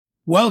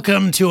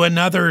Welcome to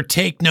another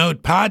Take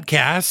Note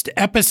podcast,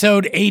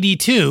 episode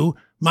 82.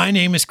 My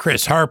name is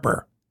Chris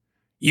Harper.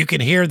 You can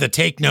hear the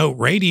Take Note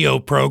radio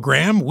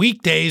program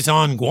weekdays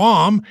on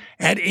Guam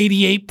at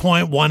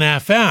 88.1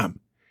 FM.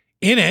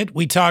 In it,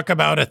 we talk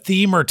about a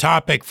theme or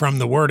topic from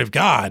the Word of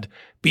God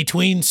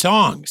between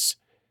songs.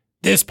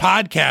 This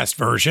podcast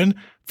version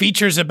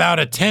features about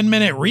a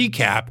 10-minute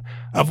recap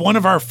of one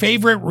of our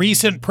favorite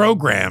recent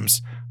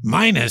programs,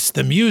 minus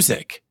the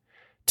music.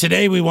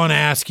 Today, we want to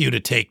ask you to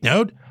take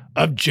note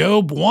of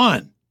Job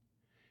 1.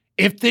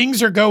 If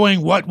things are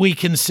going what we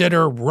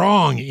consider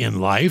wrong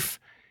in life,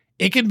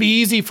 it can be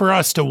easy for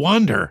us to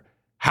wonder,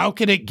 how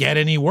could it get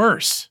any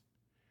worse?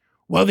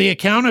 Well, the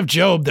account of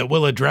Job that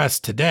we'll address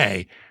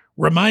today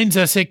reminds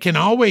us it can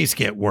always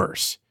get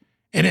worse,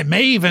 and it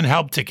may even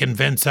help to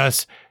convince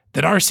us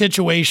that our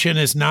situation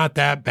is not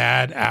that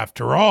bad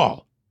after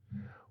all.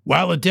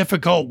 While a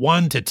difficult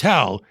one to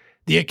tell,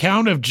 the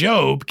account of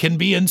Job can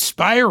be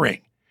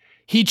inspiring.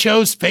 He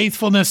chose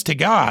faithfulness to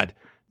God,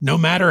 no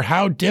matter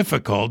how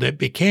difficult it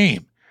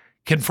became,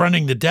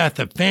 confronting the death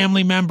of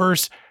family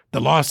members,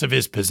 the loss of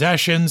his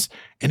possessions,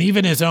 and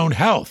even his own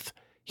health.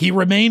 He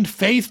remained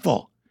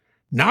faithful,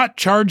 not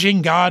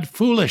charging God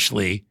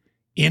foolishly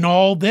in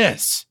all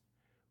this,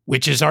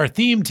 which is our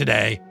theme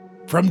today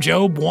from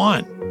Job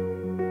 1.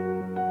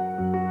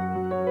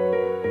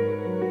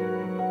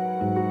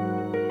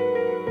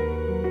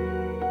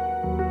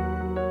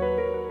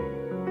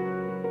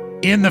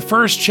 In the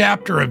first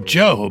chapter of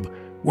Job,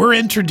 we're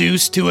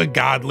introduced to a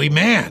godly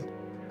man.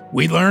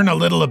 We learn a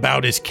little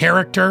about his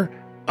character,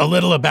 a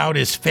little about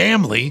his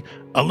family,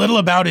 a little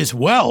about his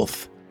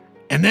wealth,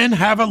 and then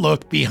have a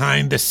look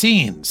behind the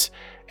scenes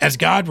as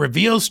God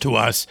reveals to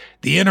us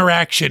the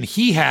interaction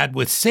he had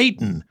with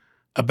Satan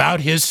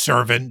about his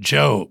servant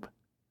Job.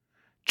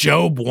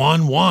 Job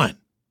 1:1.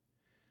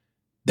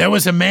 There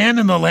was a man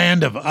in the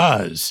land of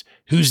Uz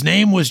whose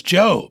name was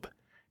Job,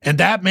 and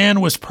that man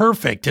was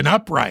perfect and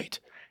upright,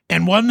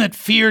 and one that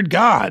feared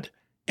God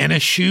and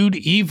eschewed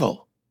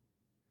evil.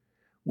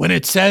 When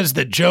it says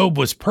that Job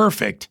was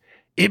perfect,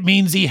 it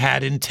means he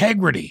had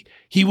integrity.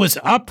 He was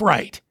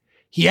upright.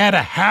 He had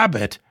a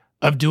habit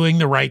of doing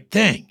the right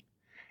thing.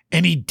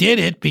 And he did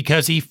it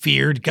because he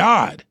feared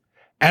God.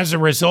 As a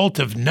result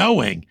of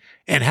knowing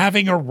and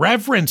having a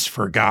reverence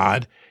for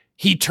God,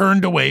 he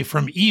turned away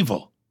from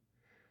evil.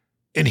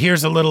 And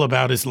here's a little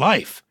about his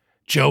life.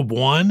 Job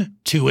 1,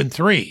 2, and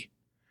 3.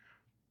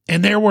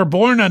 And there were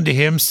born unto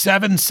him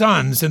 7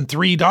 sons and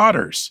 3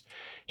 daughters.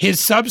 His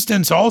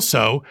substance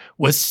also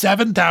was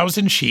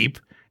 7,000 sheep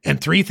and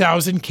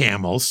 3,000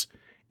 camels,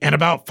 and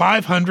about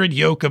 500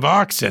 yoke of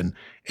oxen,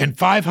 and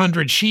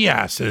 500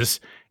 she-asses,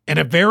 and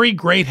a very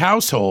great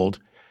household,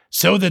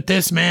 so that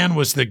this man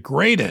was the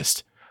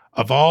greatest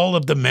of all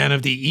of the men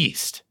of the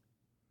East.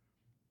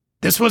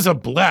 This was a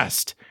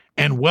blessed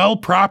and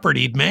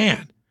well-propertied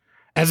man.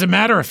 As a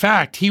matter of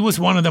fact, he was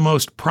one of the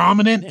most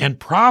prominent and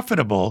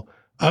profitable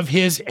of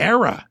his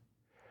era.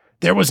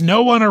 There was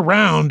no one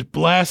around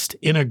blessed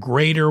in a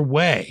greater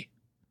way.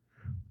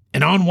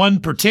 And on one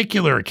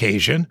particular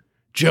occasion,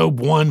 Job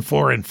 1,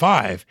 4, and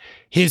 5,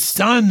 his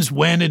sons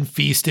went and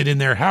feasted in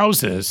their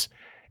houses,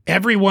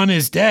 every one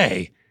his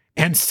day,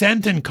 and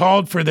sent and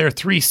called for their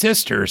 3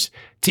 sisters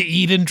to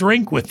eat and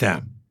drink with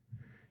them.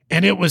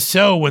 And it was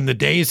so when the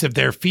days of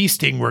their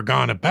feasting were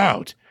gone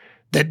about,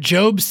 that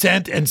Job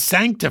sent and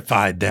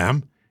sanctified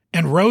them,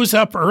 and rose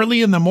up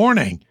early in the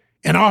morning,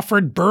 and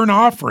offered burnt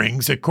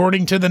offerings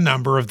according to the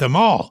number of them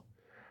all.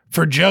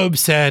 For Job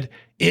said,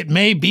 "It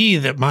may be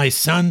that my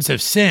sons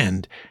have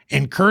sinned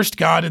and cursed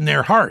God in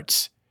their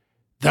hearts."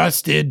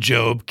 Thus did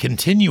Job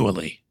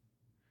continually.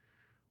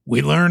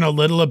 We learn a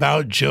little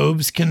about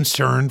Job's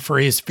concern for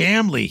his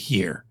family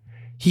here.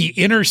 He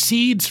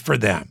intercedes for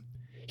them.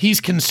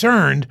 He's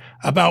concerned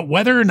about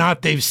whether or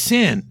not they've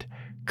sinned,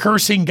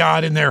 cursing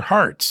God in their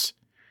hearts.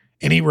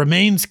 And he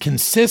remains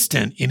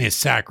consistent in his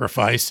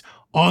sacrifice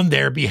on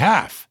their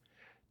behalf,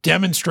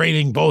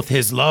 demonstrating both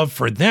his love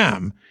for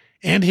them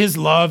and his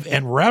love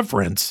and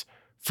reverence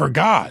for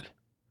God.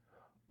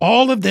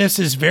 All of this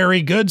is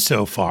very good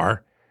so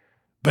far,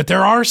 but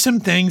there are some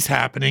things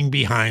happening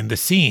behind the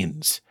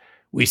scenes.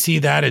 We see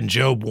that in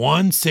Job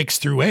 1, 6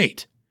 through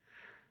 8.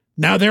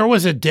 Now there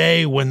was a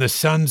day when the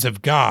sons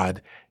of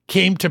God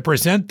came to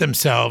present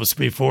themselves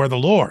before the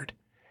Lord,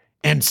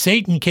 and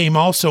Satan came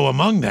also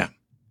among them.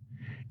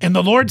 And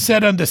the Lord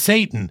said unto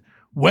Satan,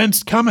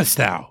 "Whence comest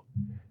thou?"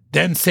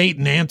 Then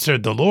Satan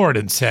answered the Lord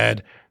and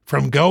said,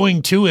 "From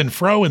going to and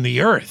fro in the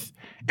earth,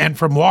 and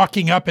from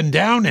walking up and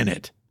down in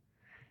it."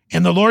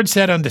 And the Lord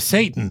said unto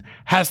Satan,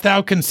 "Hast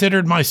thou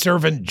considered my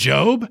servant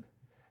Job,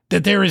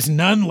 that there is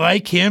none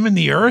like him in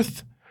the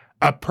earth,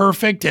 a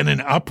perfect and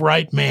an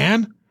upright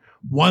man,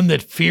 one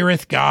that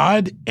feareth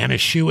God and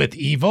escheweth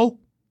evil?"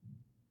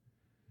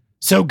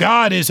 So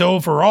God is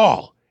over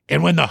all,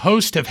 and when the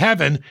host of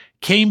heaven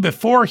came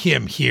before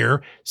him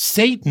here,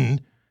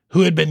 Satan,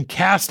 who had been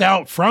cast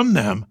out from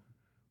them,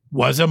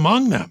 was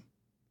among them.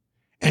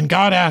 And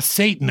God asked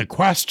Satan a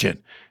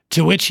question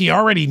to which he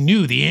already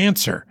knew the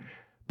answer,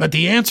 But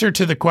the answer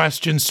to the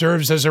question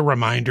serves as a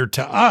reminder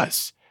to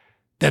us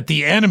that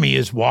the enemy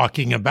is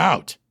walking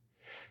about.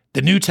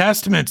 The New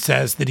Testament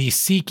says that he's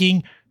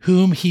seeking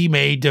whom he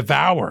may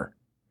devour.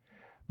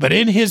 But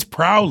in his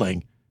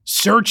prowling,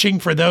 searching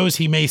for those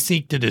he may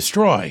seek to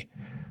destroy,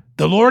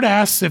 the Lord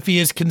asks if he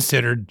has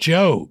considered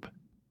Job.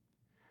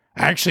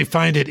 I actually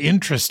find it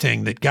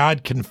interesting that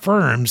God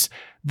confirms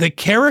the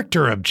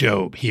character of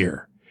Job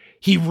here.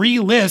 He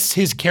relists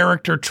his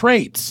character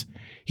traits.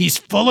 He's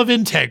full of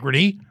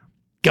integrity,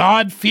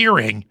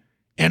 God-fearing,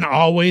 and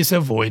always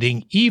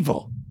avoiding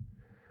evil.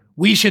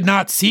 We should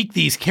not seek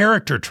these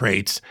character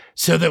traits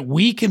so that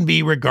we can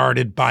be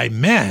regarded by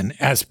men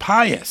as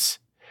pious,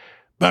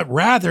 but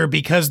rather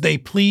because they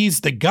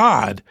please the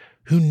God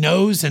who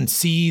knows and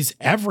sees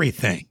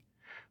everything,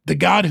 the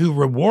God who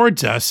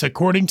rewards us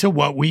according to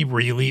what we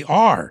really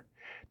are,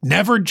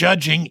 never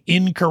judging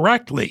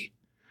incorrectly,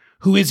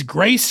 who is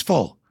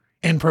graceful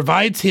and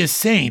provides his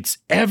saints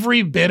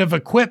every bit of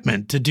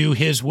equipment to do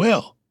his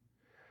will.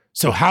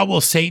 So how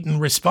will Satan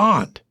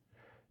respond?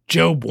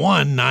 Job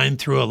 1, 9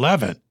 through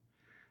 11.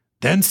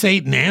 Then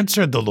Satan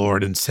answered the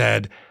Lord and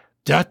said,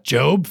 Doth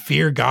Job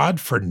fear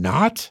God for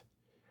naught?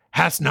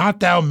 Hast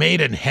not thou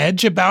made an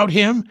hedge about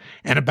him,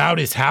 and about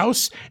his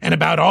house, and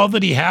about all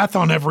that he hath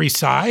on every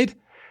side?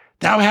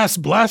 Thou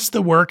hast blessed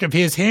the work of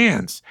his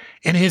hands,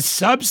 and his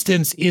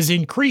substance is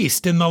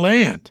increased in the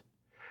land.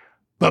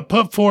 But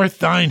put forth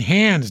thine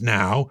hand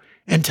now,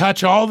 and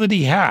touch all that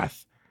he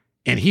hath,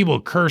 and he will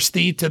curse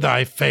thee to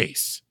thy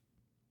face.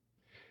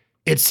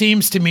 It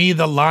seems to me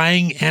the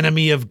lying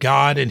enemy of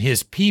God and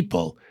his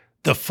people,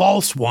 the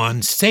false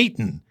one,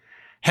 Satan,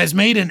 has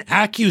made an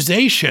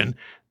accusation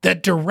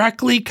that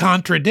directly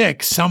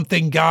contradicts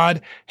something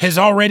God has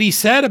already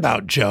said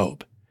about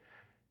Job.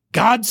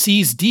 God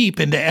sees deep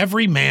into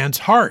every man's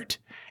heart,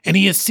 and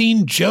he has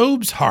seen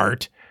Job's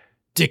heart,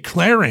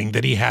 declaring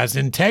that he has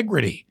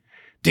integrity,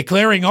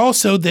 declaring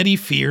also that he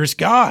fears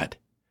God.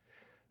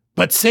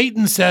 But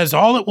Satan says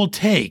all it will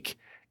take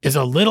is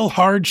a little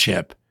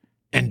hardship,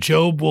 and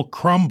Job will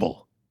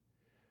crumble.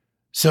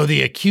 So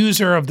the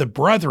accuser of the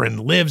brethren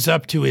lives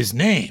up to his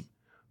name,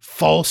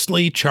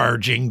 falsely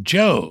charging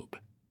Job.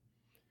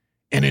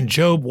 And in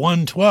Job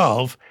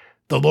 1:12,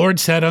 the Lord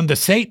said unto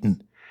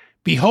Satan,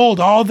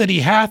 Behold, all that he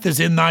hath is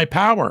in thy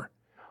power.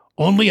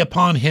 Only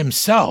upon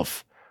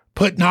himself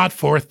put not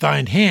forth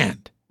thine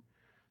hand.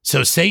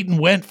 So Satan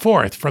went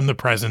forth from the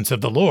presence of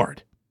the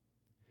Lord.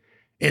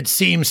 It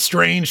seems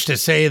strange to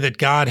say that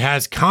God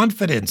has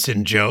confidence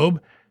in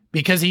Job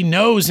because he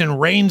knows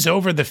and reigns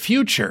over the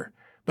future,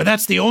 but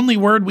that's the only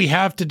word we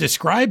have to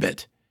describe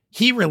it.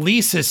 He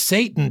releases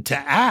Satan to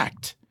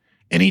act,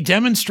 and he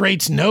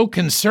demonstrates no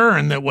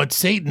concern that what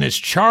Satan is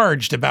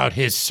charged about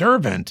his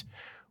servant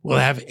will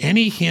have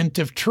any hint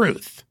of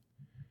truth.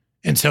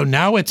 And so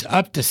now it's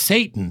up to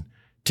Satan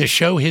to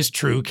show his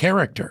true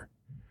character.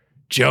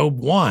 Job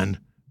 1,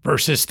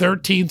 verses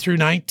 13 through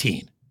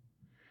 19.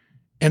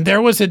 And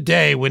there was a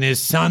day when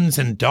his sons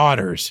and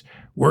daughters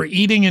were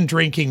eating and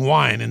drinking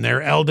wine in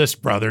their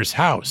eldest brother's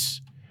house.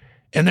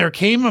 And there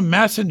came a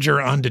messenger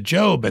unto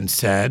Job and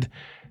said,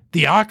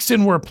 The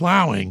oxen were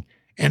plowing,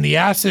 and the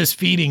asses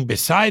feeding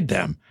beside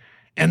them,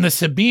 and the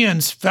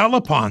Sabaeans fell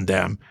upon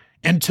them,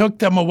 and took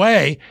them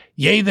away.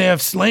 Yea, they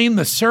have slain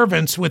the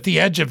servants with the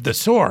edge of the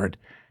sword,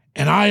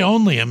 and I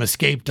only am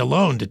escaped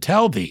alone to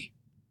tell thee.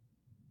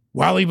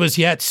 While he was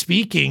yet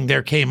speaking,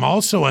 there came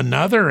also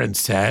another and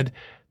said,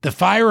 The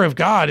fire of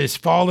God is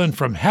fallen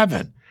from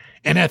heaven,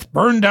 and hath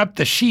burned up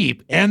the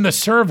sheep and the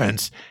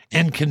servants,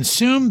 and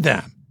consumed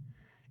them.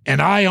 And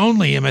I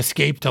only am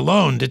escaped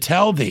alone to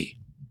tell thee.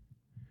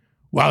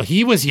 While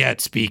he was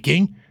yet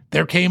speaking,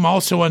 there came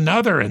also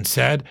another and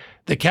said,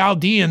 The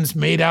Chaldeans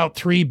made out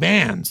 3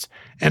 bands,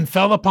 and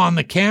fell upon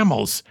the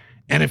camels,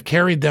 and have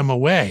carried them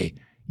away,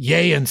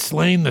 yea, and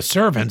slain the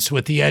servants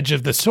with the edge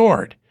of the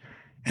sword.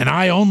 And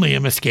I only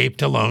am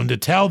escaped alone to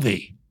tell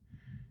thee.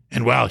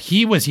 And while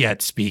he was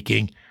yet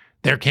speaking,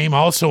 there came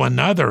also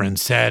another and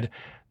said,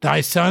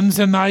 Thy sons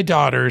and thy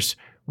daughters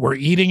were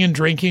eating and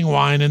drinking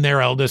wine in their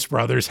eldest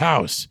brother's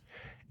house.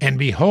 And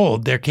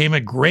behold, there came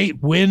a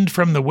great wind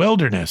from the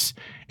wilderness,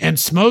 and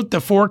smote the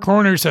 4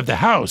 corners of the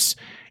house,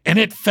 and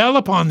it fell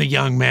upon the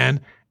young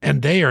men,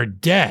 and they are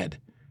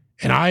dead.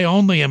 And I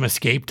only am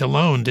escaped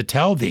alone to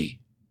tell thee.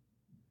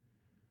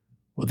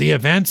 Well, the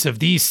events of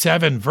these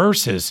 7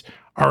 verses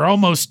are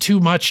almost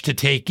too much to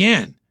take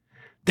in.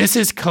 This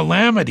is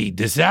calamity,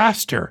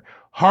 disaster,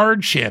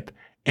 hardship,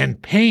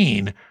 and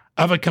pain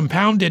of a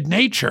compounded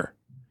nature.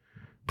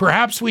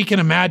 Perhaps we can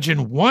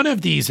imagine one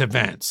of these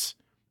events,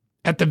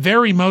 at the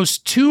very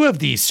most 2 of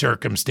these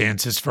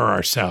circumstances for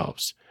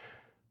ourselves,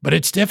 but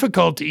it's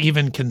difficult to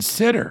even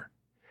consider.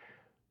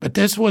 But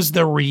this was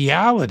the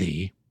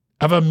reality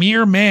of a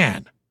mere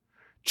man,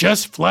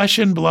 just flesh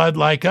and blood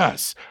like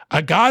us,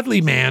 a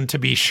godly man to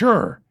be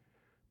sure,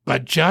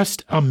 but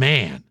just a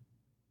man.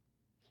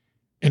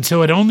 And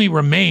so it only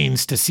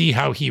remains to see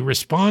how he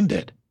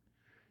responded.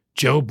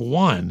 Job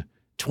 1,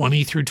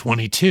 20 through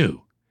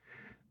 22.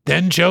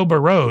 Then Job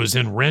arose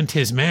and rent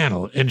his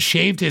mantle and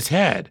shaved his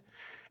head,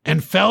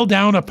 and fell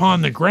down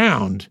upon the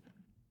ground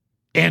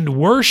and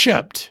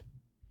worshipped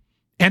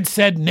and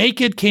said,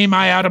 naked came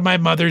I out of my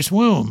mother's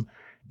womb,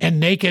 and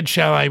naked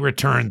shall I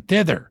return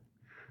thither.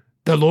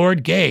 The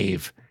Lord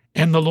gave,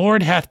 and the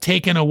Lord hath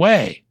taken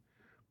away.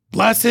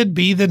 Blessed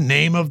be the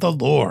name of the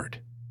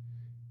Lord.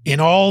 In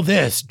all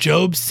this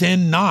Job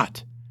sinned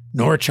not,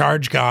 nor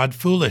charged God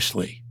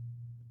foolishly.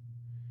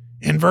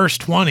 In verse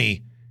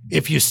 20,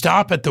 if you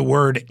stop at the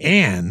word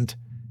and,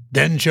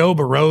 then Job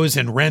arose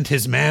and rent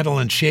his mantle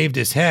and shaved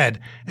his head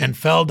and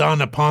fell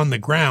down upon the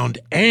ground.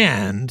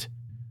 And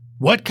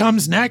what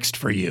comes next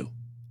for you?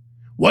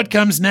 What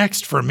comes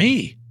next for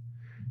me?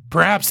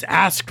 Perhaps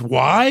asked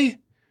why?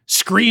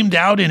 Screamed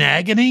out in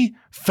agony?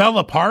 Fell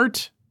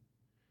apart?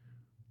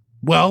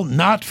 Well,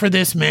 not for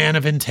this man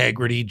of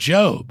integrity,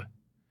 Job.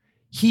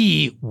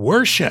 He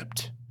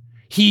worshiped.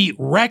 He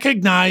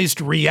recognized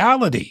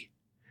reality.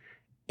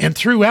 And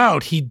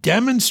throughout, he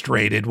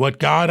demonstrated what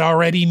God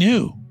already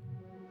knew,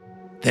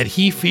 that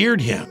he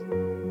feared him.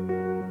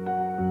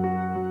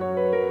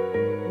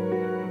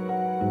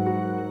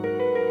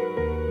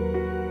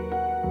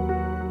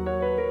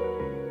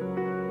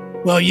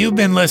 Well, you've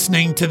been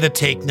listening to the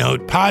Take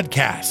Note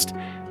podcast.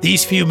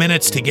 These few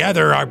minutes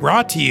together are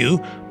brought to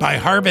you by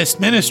Harvest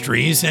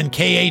Ministries and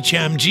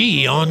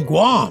KHMG on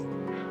Guam.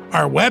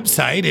 Our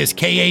website is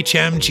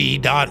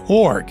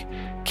khmg.org,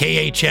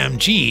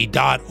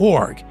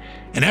 khmg.org.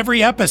 In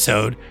every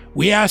episode,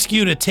 we ask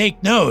you to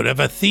take note of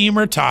a theme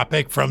or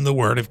topic from the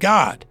Word of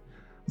God.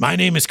 My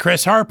name is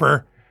Chris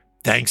Harper.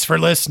 Thanks for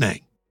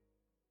listening.